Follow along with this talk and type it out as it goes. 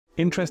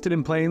Interested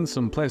in playing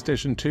some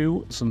PlayStation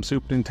 2, some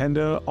Super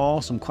Nintendo,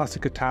 or some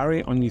classic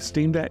Atari on your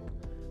Steam Deck?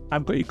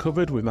 I've got you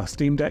covered with my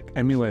Steam Deck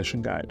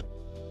emulation guide.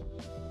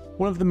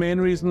 One of the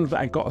main reasons that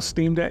I got a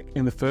Steam Deck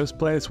in the first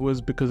place was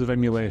because of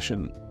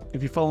emulation.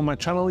 If you follow my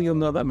channel, you'll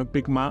know that I'm a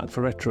big mark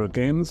for retro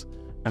games,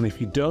 and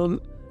if you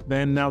don't,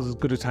 then now's as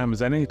good a time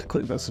as any to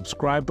click that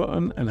subscribe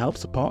button and help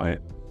support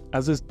it,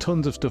 as there's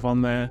tons of stuff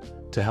on there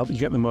to help you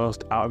get the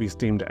most out of your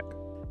Steam Deck.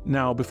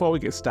 Now, before we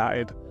get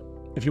started,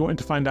 if you're wanting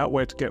to find out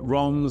where to get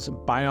ROMs,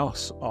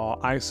 BIOS, or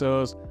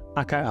ISOs,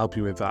 I can't help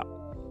you with that.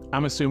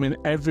 I'm assuming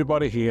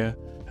everybody here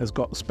has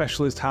got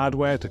specialist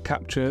hardware to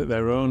capture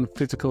their own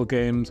physical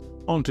games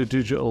onto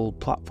digital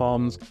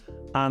platforms,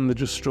 and they're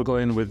just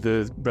struggling with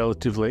the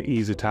relatively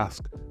easy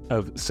task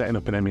of setting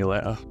up an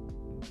emulator.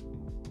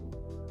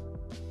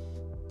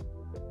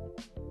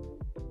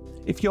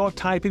 If you're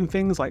typing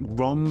things like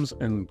ROMs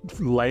and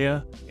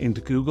layer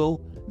into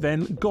Google,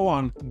 then go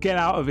on, get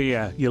out of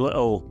here, you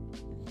little...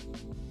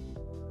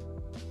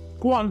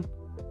 Go on.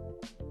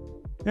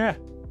 Yeah.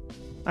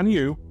 And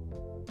you.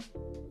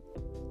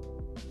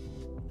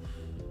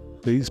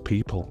 These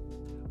people.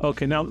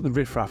 Okay, now that the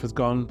riffraff has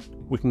gone,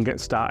 we can get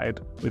started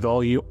with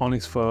all you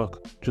honest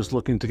folk just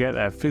looking to get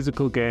their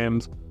physical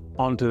games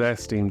onto their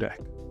Steam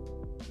Deck.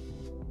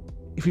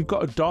 If you've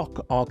got a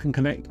dock or can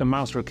connect a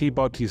mouse or a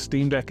keyboard to your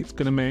Steam Deck, it's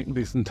going to make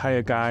this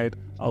entire guide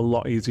a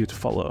lot easier to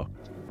follow.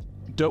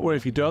 Don't worry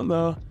if you don't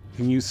though, you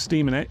can use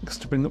Steam and X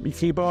to bring up your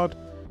keyboard,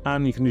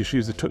 and you can just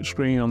use the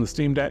touchscreen on the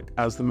Steam Deck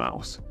as the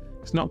mouse.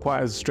 It's not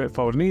quite as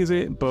straightforward and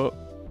easy, but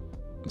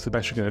it's the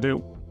best you're going to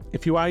do.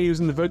 If you are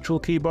using the virtual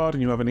keyboard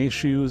and you have any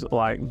issues,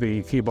 like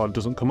the keyboard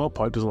doesn't come up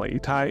or it doesn't let you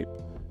type,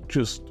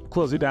 just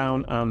close it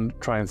down and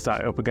try and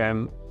start it up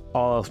again.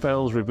 All else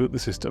fails, reboot the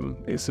system.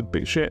 It's a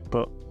bit shit,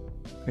 but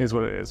here's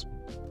what it is.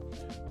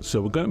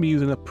 So we're going to be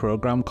using a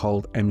program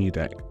called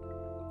Emudeck.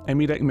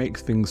 Emudeck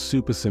makes things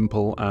super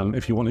simple, and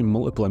if you're wanting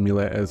multiple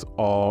emulators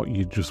or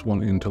you're just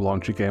wanting to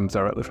launch your games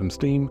directly from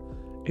Steam,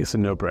 it's a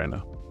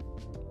no-brainer.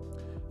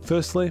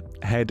 Firstly,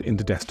 head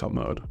into desktop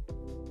mode.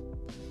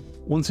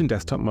 Once in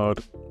desktop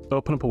mode,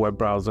 open up a web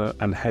browser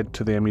and head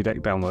to the Emudeck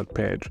download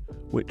page,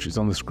 which is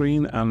on the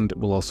screen and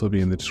will also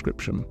be in the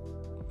description.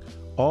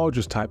 Or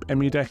just type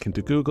Emudeck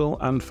into Google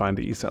and find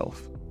it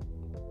yourself.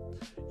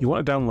 You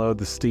want to download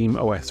the Steam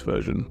OS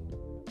version.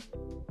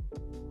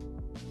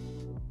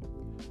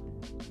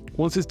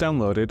 Once it's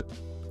downloaded,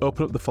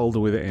 open up the folder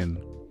with it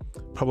in,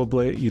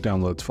 probably your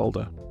downloads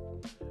folder.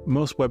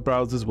 Most web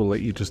browsers will let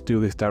you just do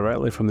this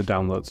directly from the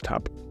downloads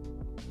tab.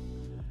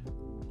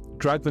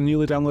 Drag the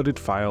newly downloaded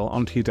file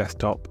onto your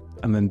desktop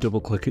and then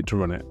double click it to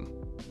run it.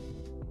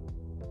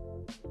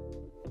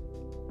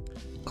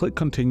 Click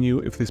continue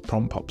if this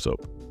prompt pops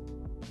up.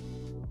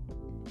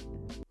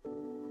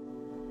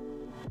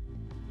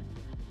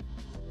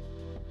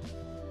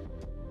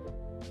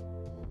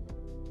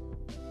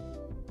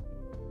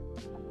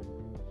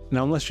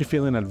 Now, unless you're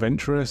feeling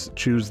adventurous,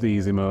 choose the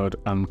easy mode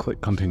and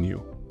click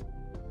continue.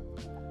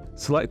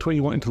 Select where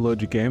you want to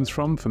load your games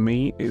from. For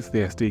me, it's the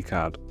SD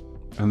card,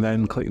 and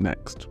then click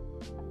next.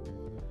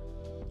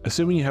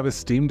 Assuming you have a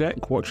Steam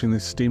Deck watching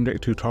this Steam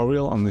Deck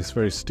tutorial on this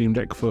very Steam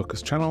Deck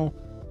focused channel,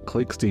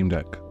 click Steam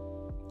Deck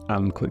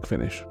and click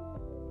finish.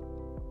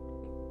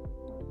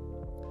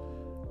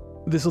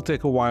 This will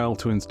take a while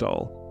to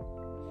install.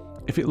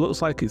 If it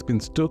looks like it's been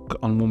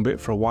stuck on one bit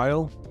for a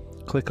while,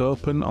 click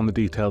open on the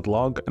detailed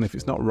log, and if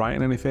it's not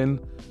writing anything,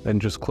 then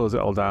just close it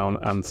all down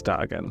and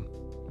start again.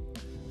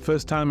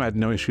 First time I had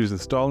no issues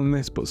installing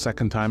this, but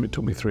second time it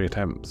took me 3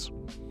 attempts.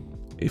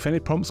 If any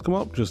prompts come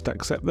up, just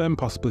accept them,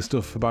 possibly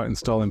stuff about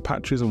installing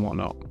patches and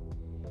whatnot.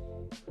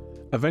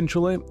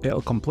 Eventually,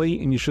 it'll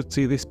complete and you should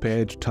see this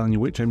page telling you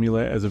which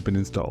emulators have been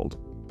installed.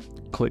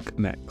 Click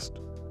next.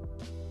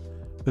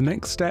 The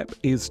next step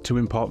is to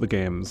import the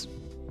games.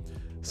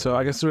 So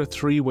I guess there are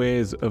 3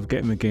 ways of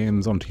getting the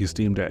games onto your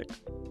Steam Deck.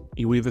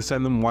 You either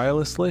send them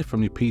wirelessly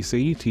from your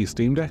PC to your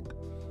Steam Deck,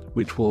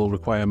 which will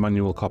require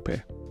manual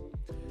copy.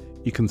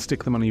 You can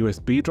stick them on a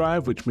USB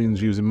drive, which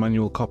means using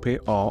manual copy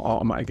or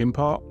automatic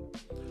import.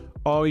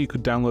 Or you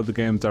could download the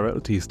games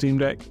directly to your Steam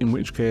Deck, in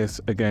which case,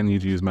 again,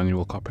 you'd use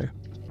manual copy.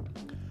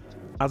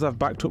 As I've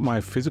backed up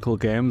my physical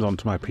games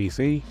onto my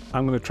PC,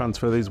 I'm going to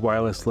transfer these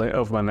wirelessly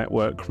over my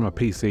network from my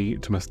PC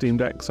to my Steam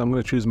Deck, so I'm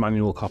going to choose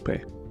manual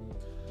copy.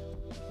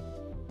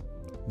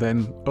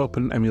 Then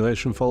open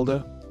emulation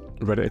folder,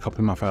 ready to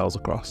copy my files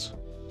across.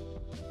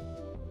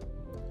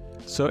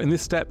 So in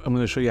this step, I'm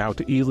going to show you how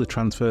to easily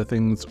transfer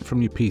things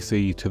from your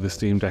PC to the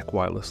Steam Deck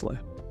wirelessly.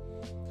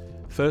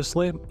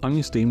 Firstly, on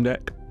your Steam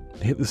Deck,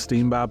 hit the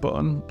Steam bar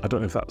button. I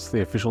don't know if that's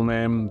the official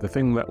name, the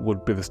thing that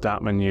would be the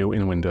start menu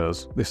in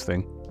Windows, this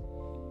thing.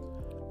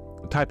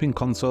 Type in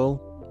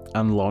console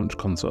and launch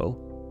console.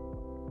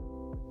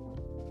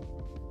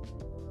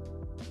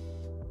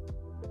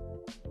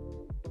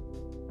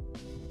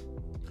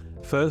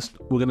 First,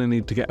 we're going to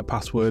need to get a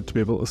password to be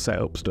able to set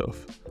up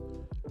stuff.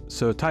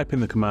 So type in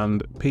the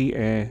command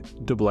PASSWD.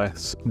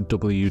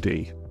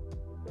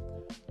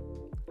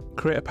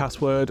 Create a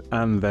password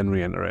and then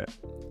re-enter it.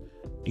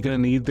 You're going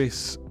to need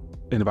this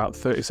in about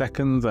 30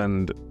 seconds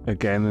and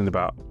again in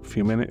about a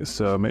few minutes,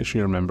 so make sure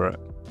you remember it.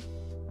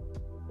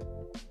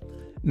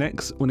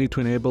 Next, we need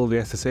to enable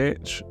the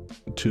SSH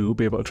to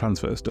be able to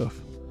transfer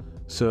stuff.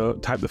 So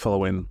type the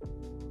following: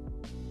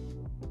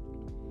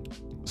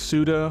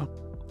 sudo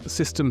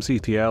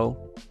systemctl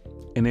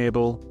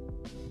enable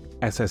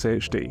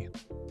SSHD.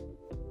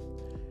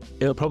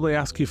 It'll probably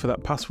ask you for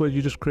that password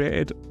you just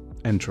created,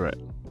 enter it.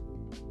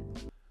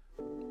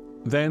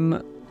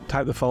 Then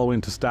type the following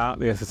to start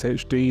the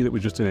SSHD that we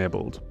just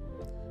enabled: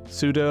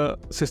 sudo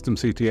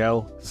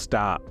systemctl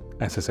start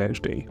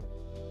SSHD.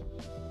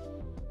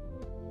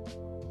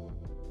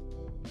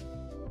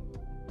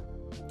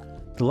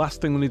 The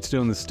last thing we need to do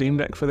on the Steam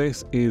Deck for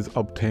this is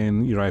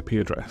obtain your IP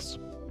address.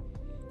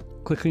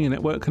 Click on your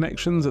network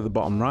connections at the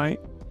bottom right,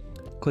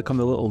 click on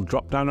the little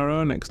drop down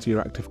arrow next to your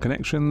active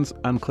connections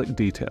and click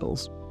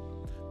details.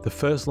 The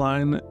first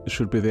line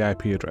should be the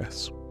IP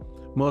address,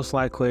 most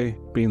likely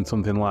being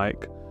something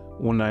like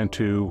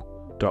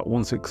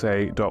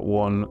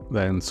 192.168.1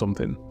 then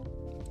something.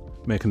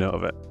 Make a note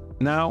of it.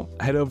 Now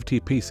head over to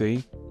your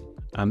PC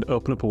and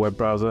open up a web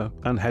browser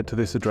and head to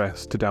this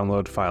address to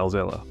download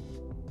Filezilla.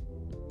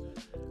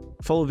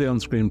 Follow the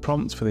on-screen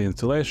prompts for the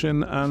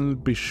installation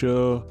and be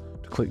sure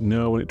to click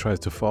no when it tries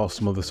to force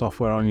some other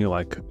software on you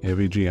like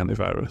AVG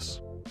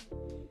antivirus.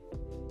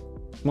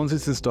 Once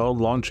it's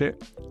installed, launch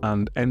it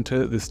and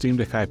enter the Steam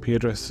Deck IP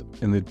address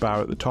in the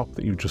bar at the top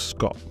that you just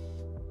got.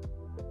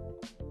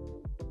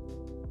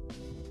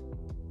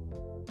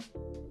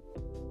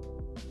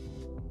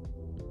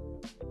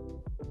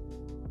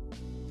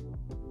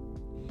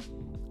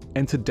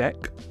 Enter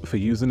deck for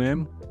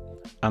username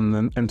and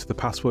then enter the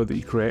password that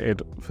you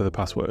created for the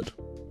password.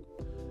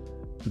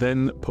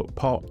 Then put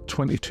port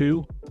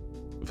 22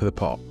 for the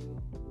port.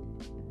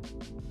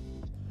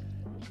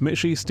 Make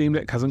sure your Steam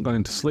Deck hasn't gone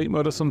into sleep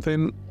mode or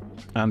something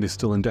and is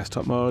still in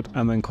desktop mode,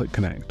 and then click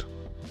connect.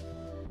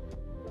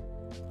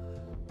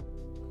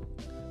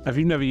 If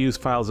you've never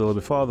used Filezilla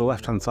before, the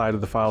left hand side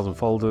of the files and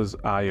folders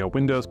are your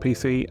Windows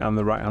PC and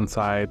the right hand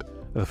side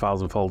are the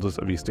files and folders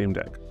of your Steam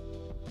Deck.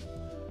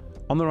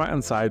 On the right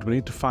hand side, we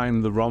need to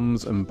find the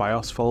ROMs and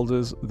BIOS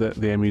folders that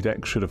the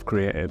Emudeck should have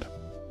created.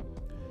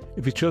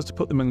 If you chose to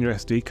put them on your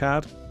SD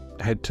card,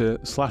 head to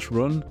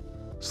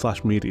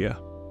 /run/media.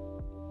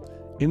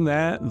 In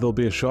there, there'll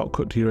be a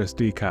shortcut to your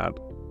SD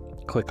card.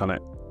 Click on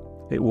it.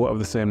 It won't have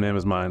the same name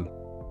as mine.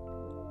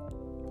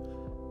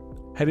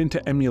 Head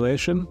into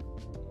emulation,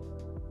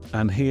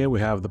 and here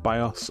we have the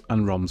BIOS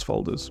and ROMs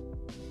folders.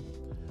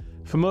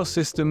 For most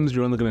systems,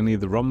 you're only going to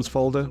need the ROMs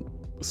folder.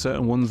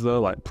 Certain ones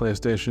though, like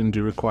PlayStation,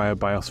 do require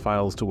BIOS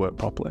files to work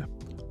properly.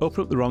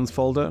 Open up the ROMs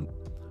folder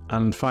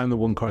and find the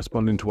one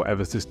corresponding to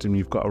whatever system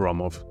you've got a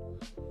ROM of,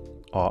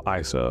 or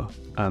ISO,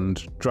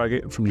 and drag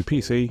it from your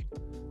PC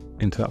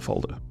into that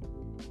folder.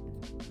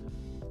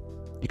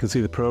 You can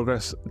see the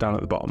progress down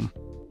at the bottom.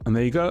 And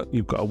there you go,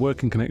 you've got a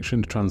working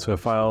connection to transfer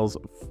files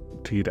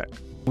to your deck.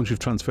 Once you've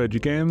transferred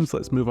your games,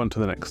 let's move on to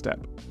the next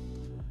step.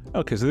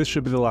 Okay, so this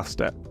should be the last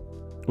step.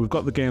 We've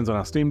got the games on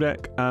our Steam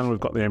Deck and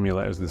we've got the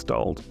emulators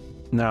installed.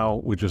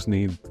 Now we just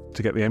need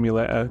to get the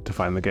emulator to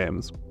find the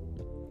games.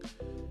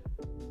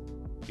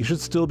 You should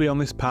still be on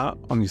this part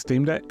on your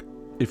Steam Deck.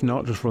 If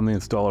not, just run the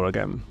installer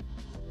again.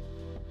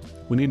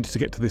 We needed to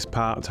get to this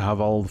part to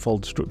have all the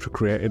folder structure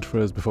created for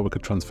us before we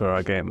could transfer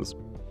our games.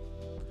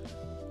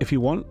 If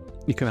you want,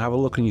 you can have a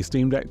look on your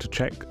Steam Deck to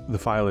check the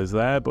file is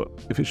there, but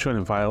if it's shown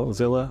in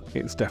Filezilla,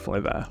 it's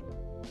definitely there.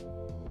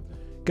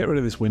 Get rid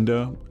of this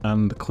window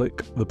and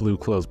click the blue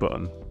close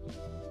button.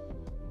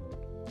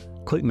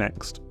 Click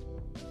next.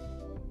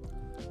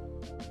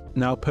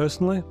 Now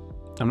personally,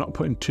 I'm not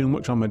putting too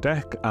much on my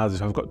deck, as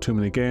if I've got too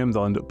many games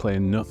I'll end up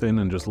playing nothing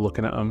and just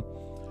looking at them.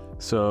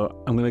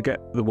 So I'm going to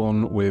get the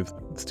one with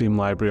Steam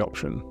Library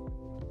option.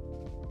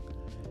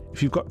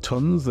 If you've got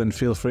tons, then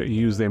feel free to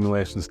use the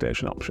Emulation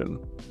Station option.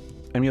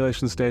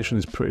 Emulation Station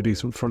is a pretty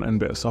decent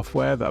front-end bit of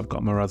software that I've got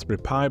on my Raspberry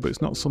Pi, but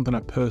it's not something I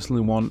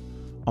personally want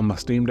on my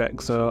Steam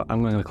Deck, so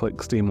I'm going to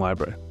click Steam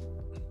Library.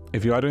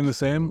 If you are doing the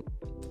same,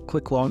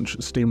 click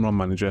Launch Steam ROM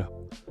Manager,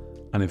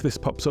 and if this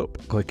pops up,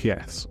 click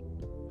Yes.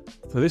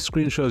 So this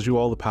screen shows you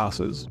all the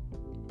parsers.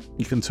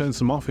 You can turn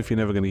some off if you're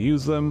never going to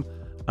use them,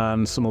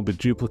 and some will be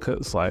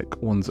duplicates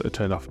like ones that are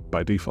turned off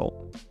by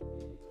default.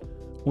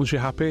 Once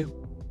you're happy,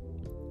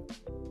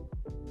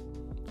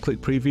 click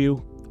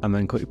Preview and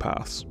then click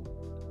Parse.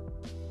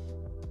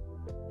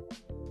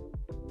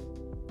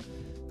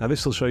 Now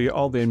this will show you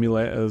all the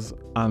emulators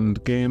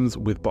and games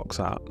with box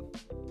art.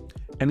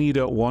 Any you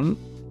don't want,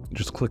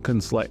 just click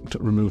and select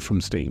Remove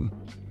from Steam.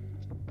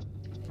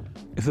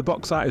 If the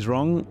box art is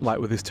wrong, like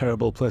with this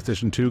terrible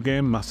PlayStation 2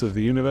 game, Masters of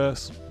the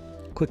Universe,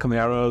 click on the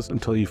arrows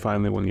until you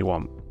find the one you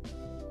want.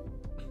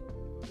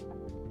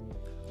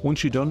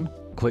 Once you're done,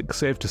 click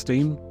Save to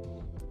Steam,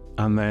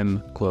 and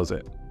then close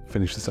it.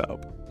 Finish the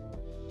setup.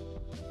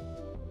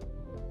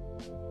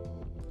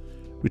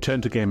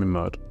 Return to gaming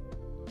mode.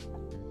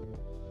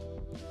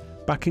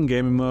 Back in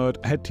gaming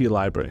mode, head to your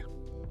library.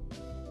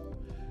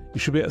 You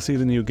should be able to see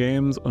the new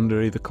games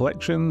under either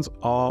Collections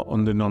or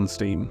under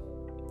Non-Steam.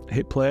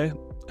 Hit play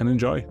and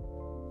enjoy.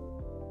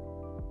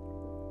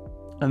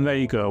 And there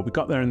you go, we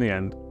got there in the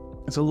end.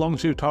 It's a long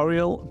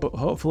tutorial, but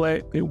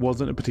hopefully it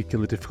wasn't a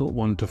particularly difficult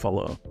one to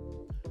follow.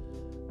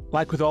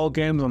 Like with all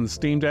games on the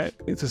Steam Deck,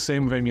 it's the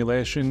same with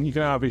emulation. You're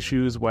going to have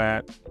issues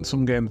where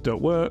some games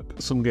don't work,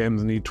 some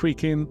games need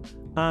tweaking,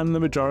 and the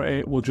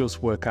majority will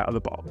just work out of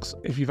the box.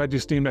 If you've had your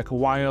Steam Deck a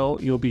while,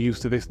 you'll be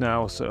used to this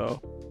now, so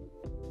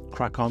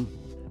crack on.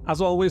 As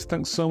always,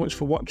 thanks so much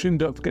for watching.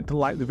 Don't forget to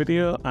like the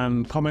video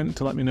and comment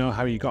to let me know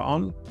how you got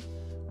on.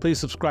 Please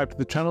subscribe to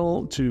the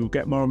channel to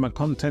get more of my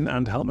content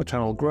and help my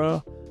channel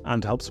grow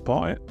and help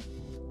support it.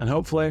 And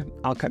hopefully,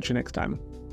 I'll catch you next time.